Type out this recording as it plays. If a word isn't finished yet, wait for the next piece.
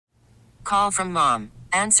Call from mom.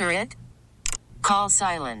 Answer it. Call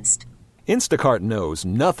silenced. Instacart knows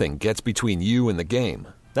nothing gets between you and the game.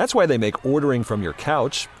 That's why they make ordering from your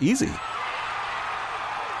couch easy.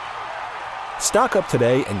 Stock up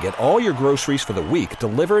today and get all your groceries for the week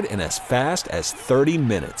delivered in as fast as 30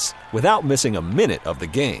 minutes without missing a minute of the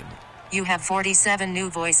game. You have 47 new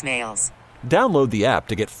voicemails. Download the app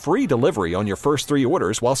to get free delivery on your first 3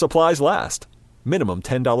 orders while supplies last. Minimum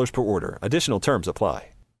 $10 per order. Additional terms apply.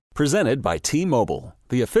 Presented by T-Mobile,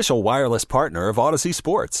 the official wireless partner of Odyssey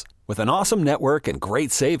Sports. With an awesome network and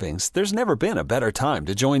great savings, there's never been a better time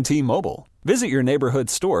to join T-Mobile. Visit your neighborhood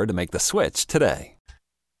store to make the switch today.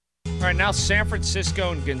 All right, now San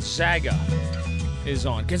Francisco and Gonzaga is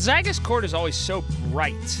on. Gonzaga's court is always so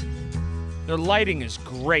bright. Their lighting is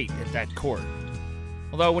great at that court.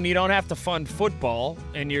 Although when you don't have to fund football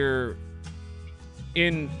and you're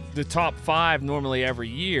in the top 5 normally every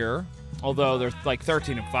year, although they're like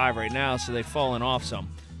 13-5 right now, so they've fallen off some,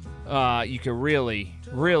 you can really,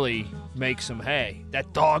 really make some hay.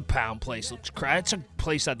 That Dog Pound place looks crazy. It's a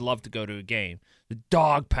place I'd love to go to a game. The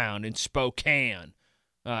Dog Pound in Spokane.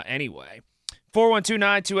 Anyway,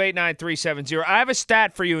 412-928-9370. I have a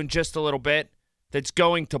stat for you in just a little bit that's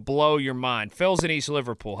going to blow your mind. Phil's in East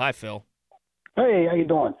Liverpool. Hi, Phil. Hey, how you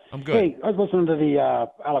doing? I'm good. Hey, I was listening to the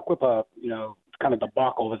Aliquippa, kind of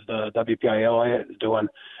debacle that the WPIL is doing.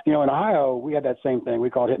 In Ohio, we had that same thing. We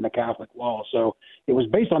called hitting the Catholic wall. So it was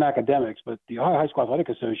based on academics, but the Ohio High School Athletic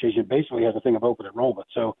Association basically has a thing of open enrollment.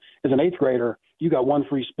 So as an 8th grader, you got one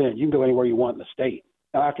free spin. You can go anywhere you want in the state.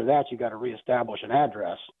 Now, after that, you got to reestablish an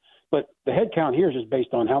address. But the head count here is just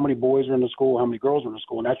based on how many boys are in the school, how many girls are in the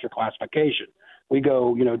school, and that's your classification. We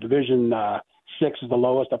go, Division 6 is the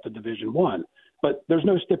lowest up to Division 1. But there's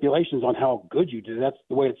no stipulations on how good you do. That's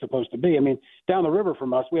the way it's supposed to be. I mean, down the river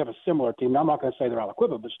from us, we have a similar team. Now, I'm not going to say they're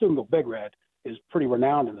Aliquippa, but Steubenville Big Red is pretty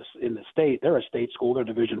renowned in the state. They're a state school. They're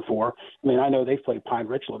Division 4. I mean, I know they've played Pine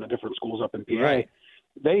Richland at different schools up in PA. Right.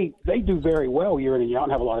 They do very well year in and year out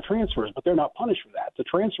and have a lot of transfers, but they're not punished for that. To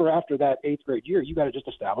transfer after that 8th grade year, you got to just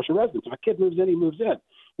establish a residence. If a kid moves in, he moves in.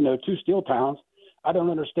 2 steel towns. I don't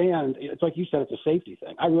understand. It's like you said, it's a safety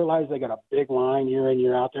thing. I realize they got a big line year in,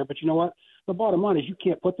 year out there, but you know what? The bottom line is you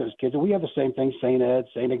can't put those kids, and we have the same thing, St. Ed,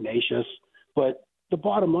 St. Ignatius, but the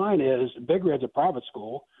bottom line is Big Red's a private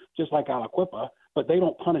school, just like Aliquippa, but they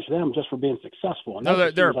don't punish them just for being successful. And no,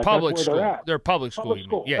 they're a like public school. They're a public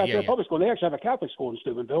school. Yeah, they're a public school. They actually have a Catholic school in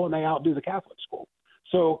Steubenville, and they outdo the Catholic school.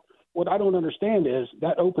 So what I don't understand is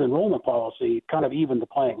that open enrollment policy kind of evened the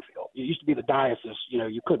playing field. It used to be the diocese,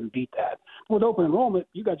 you couldn't beat that. With open enrollment,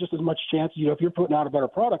 you got just as much chance, if you're putting out a better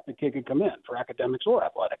product, the kid could come in for academics or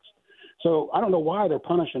athletics. So I don't know why they're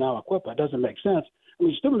punishing Aliquippa. It doesn't make sense. I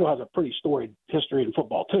mean, Steubenville has a pretty storied history in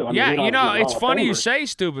football, too. I mean, it's funny you say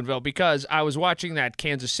Steubenville because I was watching that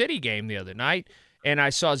Kansas City game the other night, and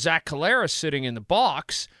I saw Zach Collaros sitting in the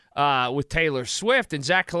box with Taylor Swift. And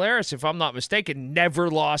Zach Collaros, if I'm not mistaken,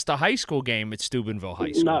 never lost a high school game at Steubenville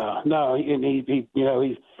High School. No, and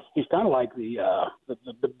he's kind of like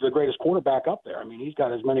the greatest quarterback up there. I mean, he's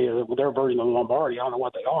got as many of their version of Lombardi. I don't know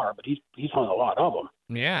what they are, but he's hung a lot of them.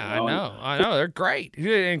 Yeah, I know. They're great.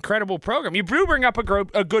 Incredible program. You do bring up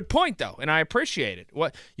a good point, though, and I appreciate it.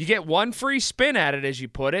 What you get one free spin at it, as you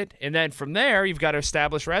put it, and then from there you've got to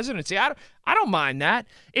establish residency. I don't mind that.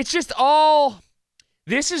 It's just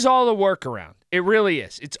this is all a workaround. It really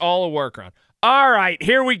is. It's all a workaround. All right,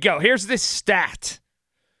 here we go. Here's this stat.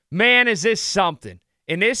 Man, is this something.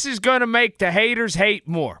 And this is going to make the haters hate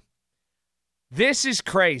more. This is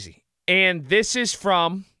crazy. And this is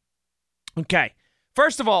from,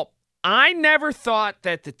 first of all, I never thought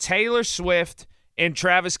that the Taylor Swift and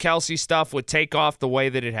Travis Kelce stuff would take off the way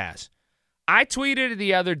that it has. I tweeted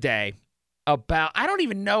the other day about, I don't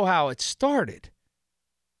even know how it started.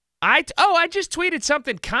 I just tweeted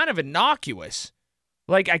something kind of innocuous.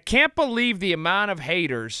 Like, I can't believe the amount of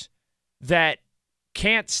haters that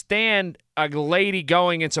can't stand a lady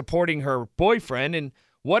going and supporting her boyfriend, and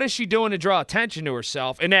what is she doing to draw attention to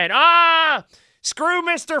herself? And then, screw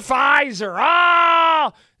Mr.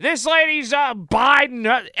 Pfizer. This lady's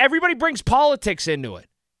Biden. Everybody brings politics into it.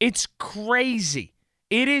 It's crazy.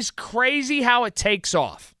 It is crazy how it takes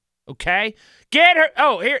off, okay? Get her,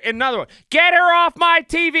 here, another one. Get her off my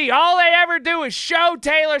TV. All they ever do is show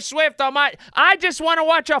Taylor Swift on I just want to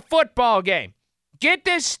watch a football game. Get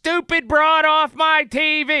this stupid broad off my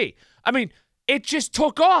TV. I mean, it just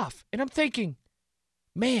took off. And I'm thinking,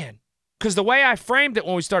 man, because the way I framed it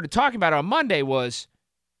when we started talking about it on Monday was,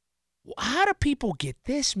 how do people get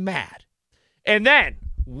this mad? And then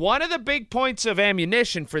one of the big points of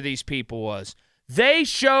ammunition for these people was they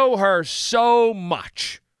show her so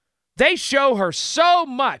much. They show her so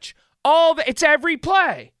much It's every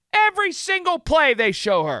play. Every single play they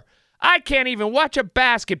show her. I can't even watch a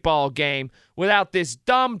basketball game without this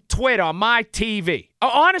dumb twit on my TV. Oh,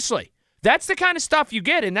 honestly, that's the kind of stuff you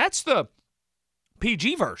get, and that's the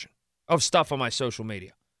PG version of stuff on my social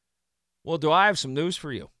media. Well, do I have some news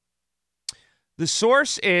for you? The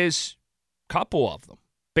source is a couple of them.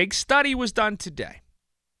 Big study was done today.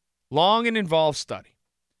 Long and involved study.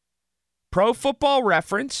 Pro Football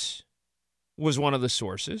Reference was one of the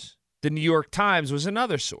sources. The New York Times was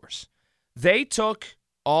another source. They took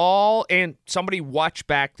and somebody watched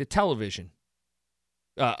back the television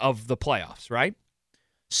of the playoffs, right?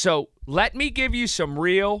 So let me give you some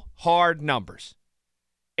real hard numbers.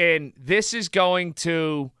 And this is going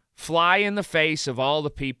to fly in the face of all the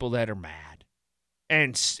people that are mad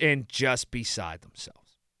and just beside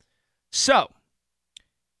themselves. So,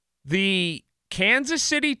 the Kansas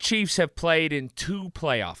City Chiefs have played in 2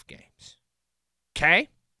 playoff games. Okay?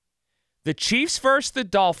 The Chiefs versus the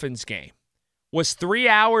Dolphins game was 3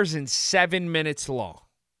 hours and 7 minutes long.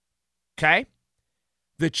 Okay?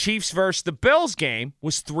 The Chiefs versus the Bills game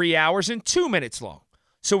was 3 hours and 2 minutes long.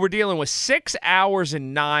 So we're dealing with 6 hours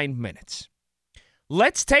and 9 minutes.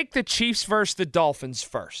 Let's take the Chiefs versus the Dolphins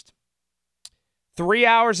first. 3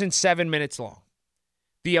 hours and 7 minutes long.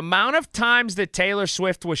 The amount of times that Taylor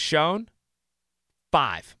Swift was shown,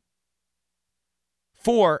 5.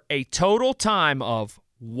 For a total time of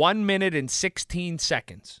 1 minute and 16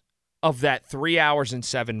 seconds of that 3 hours and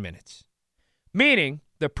 7 minutes. Meaning,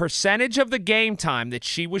 the percentage of the game time that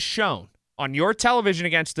she was shown on your television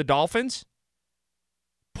against the Dolphins,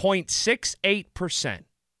 0.68%.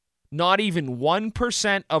 Not even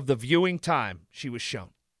 1% of the viewing time she was shown.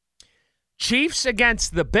 Chiefs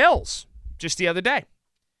against the Bills, just the other day.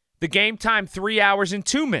 The game time, 3 hours and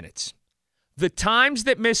 2 minutes. The times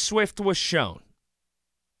that Miss Swift was shown,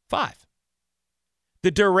 5.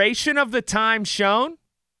 The duration of the time shown,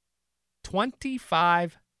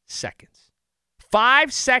 25 seconds.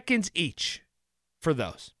 5 seconds each for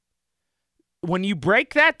those. When you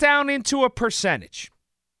break that down into a percentage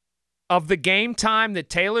of the game time that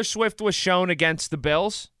Taylor Swift was shown against the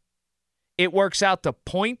Bills, it works out to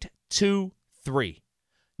 0.23.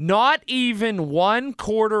 Not even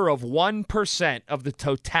 0.25% of the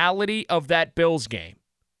totality of that Bills game.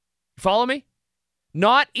 You follow me?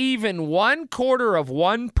 Not even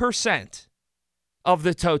 0.25% of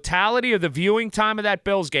the totality of the viewing time of that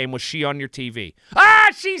Bills game was she on your TV.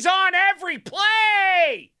 She's on every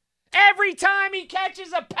play! Every time he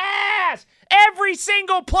catches a pass! Every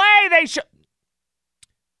single play they show.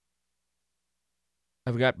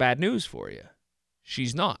 I've got bad news for you.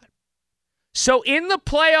 She's not. So in the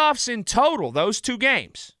playoffs in total, those 2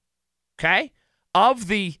 games, okay, of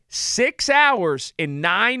the 6 hours and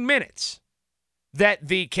 9 minutes that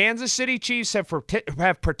the Kansas City Chiefs have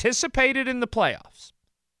participated in the playoffs,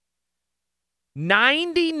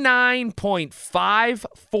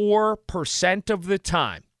 99.54% of the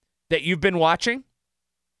time that you've been watching,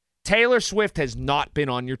 Taylor Swift has not been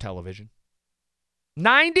on your television.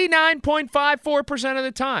 99.54% of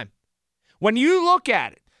the time. When you look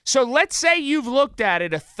at it, so let's say you've looked at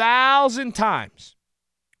it 1,000 times,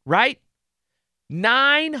 right?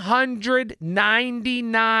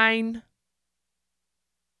 995.4%,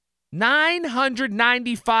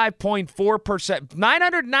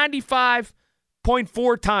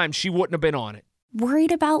 995.4 times she wouldn't have been on it.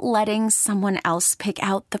 Worried about letting someone else pick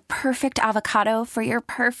out the perfect avocado for your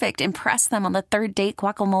perfect impress them on the third date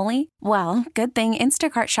guacamole? Well, good thing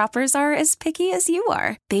Instacart shoppers are as picky as you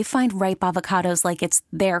are. They find ripe avocados like it's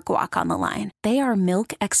their guac on the line. They are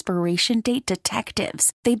milk expiration date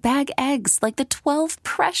detectives. They bag eggs like the 12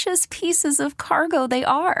 precious pieces of cargo they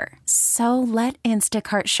are. So let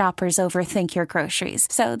Instacart shoppers overthink your groceries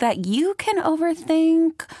so that you can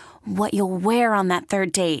overthink what you'll wear on that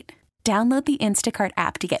third date. Download the Instacart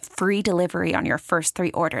app to get free delivery on your first 3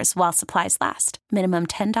 orders while supplies last. Minimum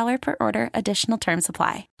 $10 per order. Additional terms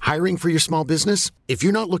apply. Hiring for your small business? If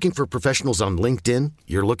you're not looking for professionals on LinkedIn,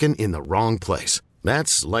 you're looking in the wrong place.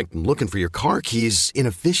 That's like looking for your car keys in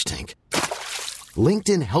a fish tank.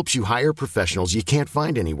 LinkedIn helps you hire professionals you can't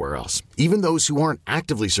find anywhere else, even those who aren't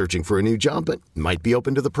actively searching for a new job but might be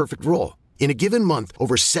open to the perfect role. In a given month,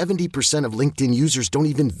 over 70% of LinkedIn users don't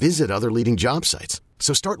even visit other leading job sites.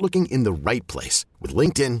 So start looking in the right place. With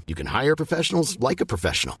LinkedIn, you can hire professionals like a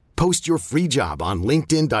professional. Post your free job on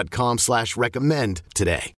linkedin.com/recommend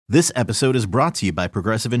today. This episode is brought to you by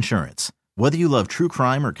Progressive Insurance. Whether you love true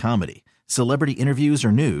crime or comedy, celebrity interviews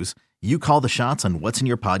or news, you call the shots on what's in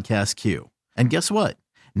your podcast queue. And guess what?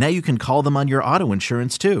 Now you can call them on your auto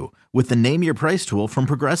insurance too with the Name Your Price tool from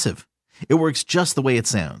Progressive. It works just the way it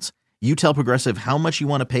sounds. You tell Progressive how much you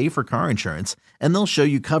want to pay for car insurance, and they'll show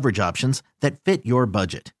you coverage options that fit your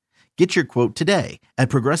budget. Get your quote today at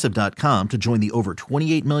Progressive.com to join the over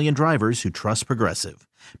 28 million drivers who trust Progressive.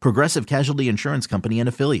 Progressive Casualty Insurance Company and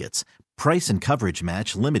Affiliates. Price and coverage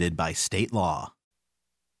match limited by state law.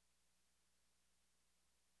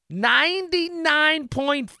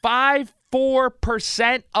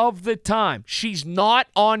 99.54% of the time, she's not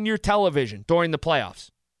on your television during the playoffs.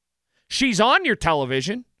 She's on your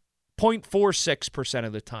television 0.46%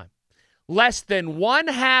 of the time. Less than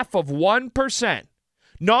 0.5%.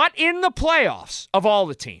 Not in the playoffs of all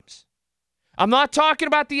the teams. I'm not talking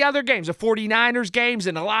about the other games, the 49ers games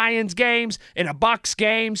and the Lions games and the Bucs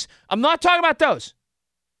games. I'm not talking about those.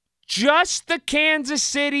 Just the Kansas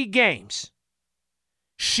City games.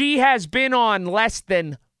 She has been on less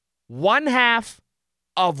than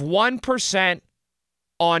 0.5%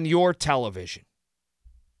 on your television.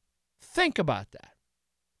 Think about that.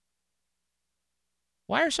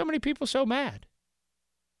 Why are so many people so mad?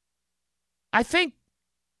 I think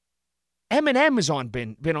Eminem has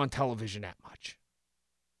been on television that much.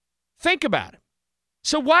 Think about it.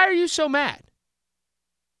 So why are you so mad?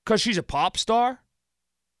 Because she's a pop star?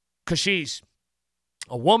 Because she's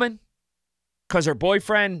a woman? Because her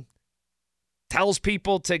boyfriend tells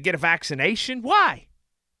people to get a vaccination? Why?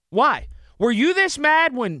 Why? Were you this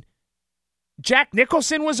mad when Jack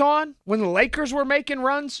Nicholson was on? When the Lakers were making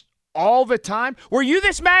runs all the time? Were you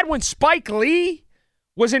this mad when Spike Lee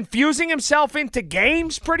was infusing himself into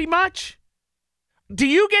games pretty much? Do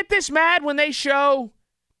you get this mad when they show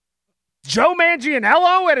Joe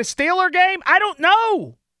Manganiello at a Steeler game? I don't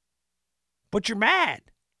know. But you're mad.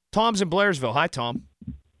 Tom's in Blairsville. Hi, Tom.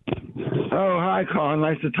 Oh, hi, Colin.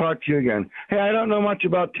 Nice to talk to you again. Hey, I don't know much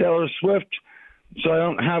about Taylor Swift, so I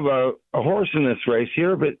don't have a horse in this race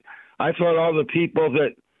here, but I thought all the people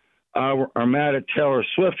that are mad at Taylor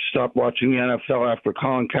Swift stopped watching the NFL after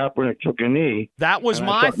Colin Kaepernick took a knee. That was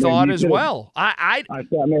my thought as well. I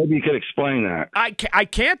thought maybe you could explain that. I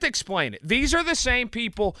can't explain it. These are the same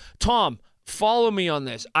people. Tom, follow me on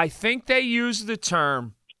this. I think they use the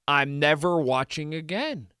term, I'm never watching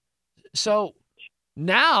again. So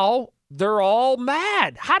now they're all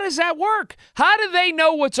mad. How does that work? How do they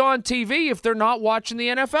know what's on TV if they're not watching the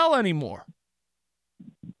NFL anymore?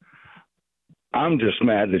 I'm just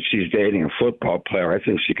mad that she's dating a football player. I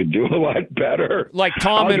think she could do a lot better. Like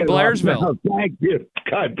Tom in Blairsville. Thank you.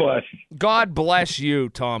 God bless. God bless you,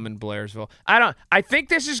 Tom in Blairsville. I think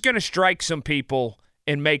this is going to strike some people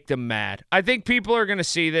and make them mad. I think people are going to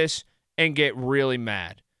see this and get really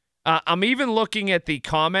mad. I'm even looking at the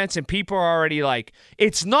comments, and people are already like,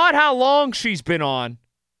 it's not how long she's been on.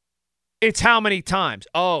 It's how many times.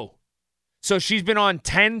 Oh, so she's been on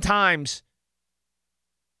 10 times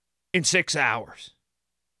in 6 hours.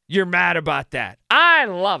 You're mad about that. I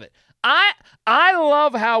love it. I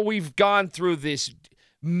love how we've gone through this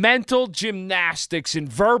mental gymnastics and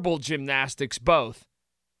verbal gymnastics both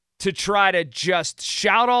to try to just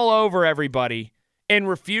shout all over everybody and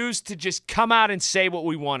refuse to just come out and say what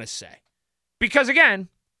we want to say. Because again,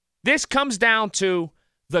 this comes down to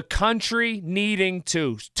the country needing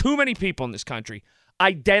to, too many people in this country,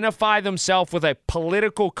 identify themselves with a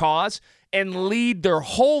political cause and lead their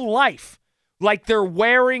whole life like they're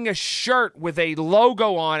wearing a shirt with a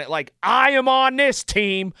logo on it, like, I am on this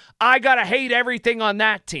team, I gotta hate everything on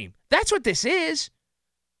that team. That's what this is.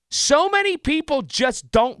 So many people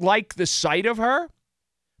just don't like the sight of her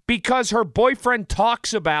because her boyfriend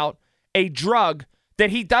talks about a drug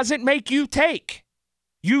that he doesn't make you take.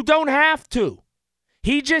 You don't have to.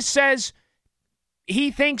 He just says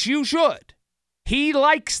he thinks you should. He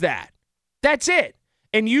likes that. That's it.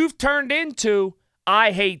 And you've turned into,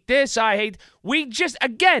 I hate this, I hate. We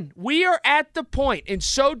are at the point and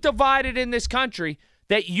so divided in this country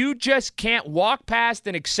that you just can't walk past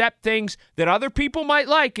and accept things that other people might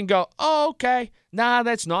like and go, oh, okay, nah,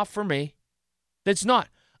 that's not for me. That's not.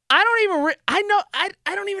 I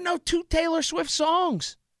don't even know 2 Taylor Swift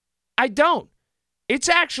songs. I don't. It's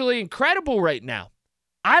actually incredible right now.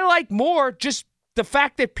 I like more just the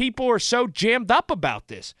fact that people are so jammed up about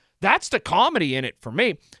this. That's the comedy in it for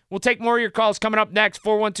me. We'll take more of your calls coming up next.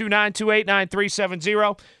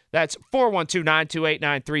 412-928-9370. That's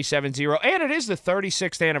 412-928-9370. And it is the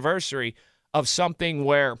 36th anniversary of something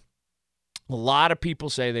where a lot of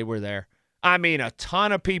people say they were there. I mean, a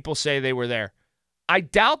ton of people say they were there. I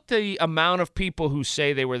doubt the amount of people who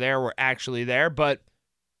say they were there were actually there, but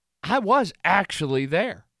I was actually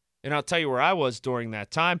there. And I'll tell you where I was during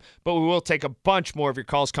that time. But we will take a bunch more of your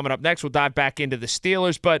calls coming up next. We'll dive back into the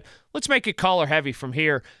Steelers. But let's make it caller heavy from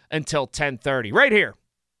here until 10:30. Right here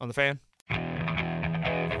on The Fan.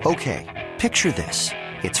 Okay, picture this.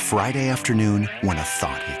 It's Friday afternoon when a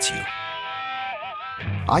thought hits you.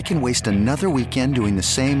 I can waste another weekend doing the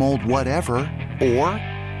same old whatever, or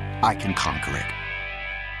I can conquer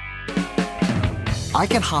it. I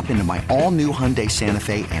can hop into my all-new Hyundai Santa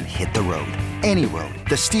Fe and hit the road. Any road.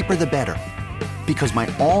 The steeper, the better. Because my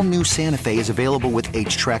all-new Santa Fe is available with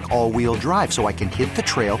H-Track all-wheel drive, so I can hit the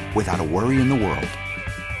trail without a worry in the world.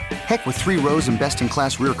 Heck, with 3 rows and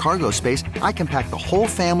best-in-class rear cargo space, I can pack the whole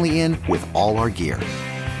family in with all our gear.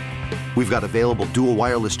 We've got available dual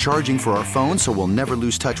wireless charging for our phones, so we'll never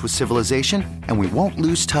lose touch with civilization, and we won't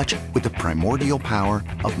lose touch with the primordial power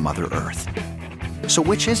of Mother Earth. So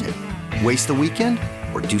which is it? Waste the weekend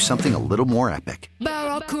or do something a little more epic?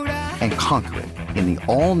 And conquer it in the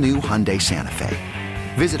all-new Hyundai Santa Fe.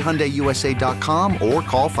 Visit HyundaiUSA.com or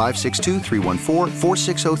call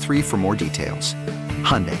 562-314-4603 for more details.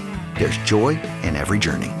 Hyundai, there's joy in every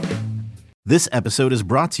journey. This episode is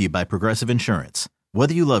brought to you by Progressive Insurance.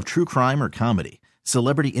 Whether you love true crime or comedy,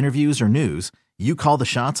 celebrity interviews or news, you call the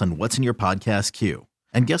shots on what's in your podcast queue.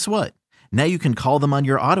 And guess what? Now you can call them on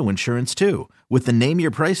your auto insurance too with the Name Your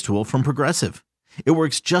Price tool from Progressive. It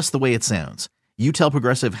works just the way it sounds. You tell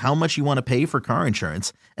Progressive how much you want to pay for car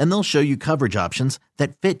insurance, and they'll show you coverage options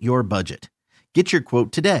that fit your budget. Get your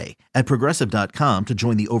quote today at Progressive.com to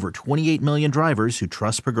join the over 28 million drivers who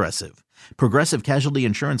trust Progressive. Progressive Casualty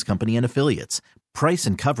Insurance Company and Affiliates. Price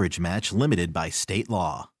and coverage match limited by state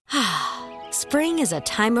law. Spring is a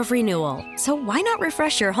time of renewal, so why not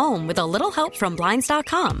refresh your home with a little help from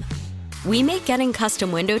Blinds.com? We make getting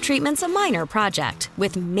custom window treatments a minor project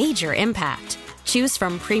with major impact. Choose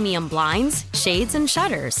from premium blinds, shades, and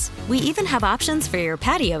shutters. We even have options for your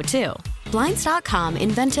patio, too. Blinds.com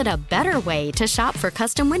invented a better way to shop for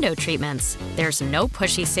custom window treatments. There's no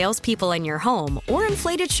pushy salespeople in your home or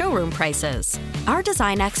inflated showroom prices. Our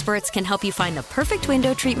design experts can help you find the perfect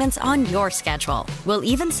window treatments on your schedule. We'll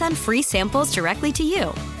even send free samples directly to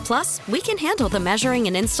you. Plus, we can handle the measuring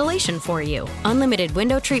and installation for you. Unlimited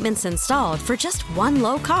window treatments installed for just one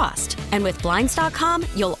low cost. And with Blinds.com,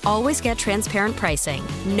 you'll always get transparent pricing.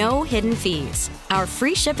 No hidden fees. Our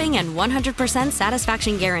free shipping and 100%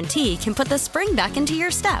 satisfaction guarantee can put the spring back into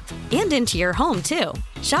your step and into your home, too.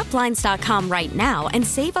 Shop Blinds.com right now and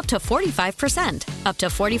save up to 45%. Up to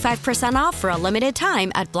 45% off for a limited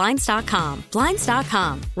time at Blinds.com.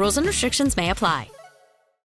 Blinds.com. Rules and restrictions may apply.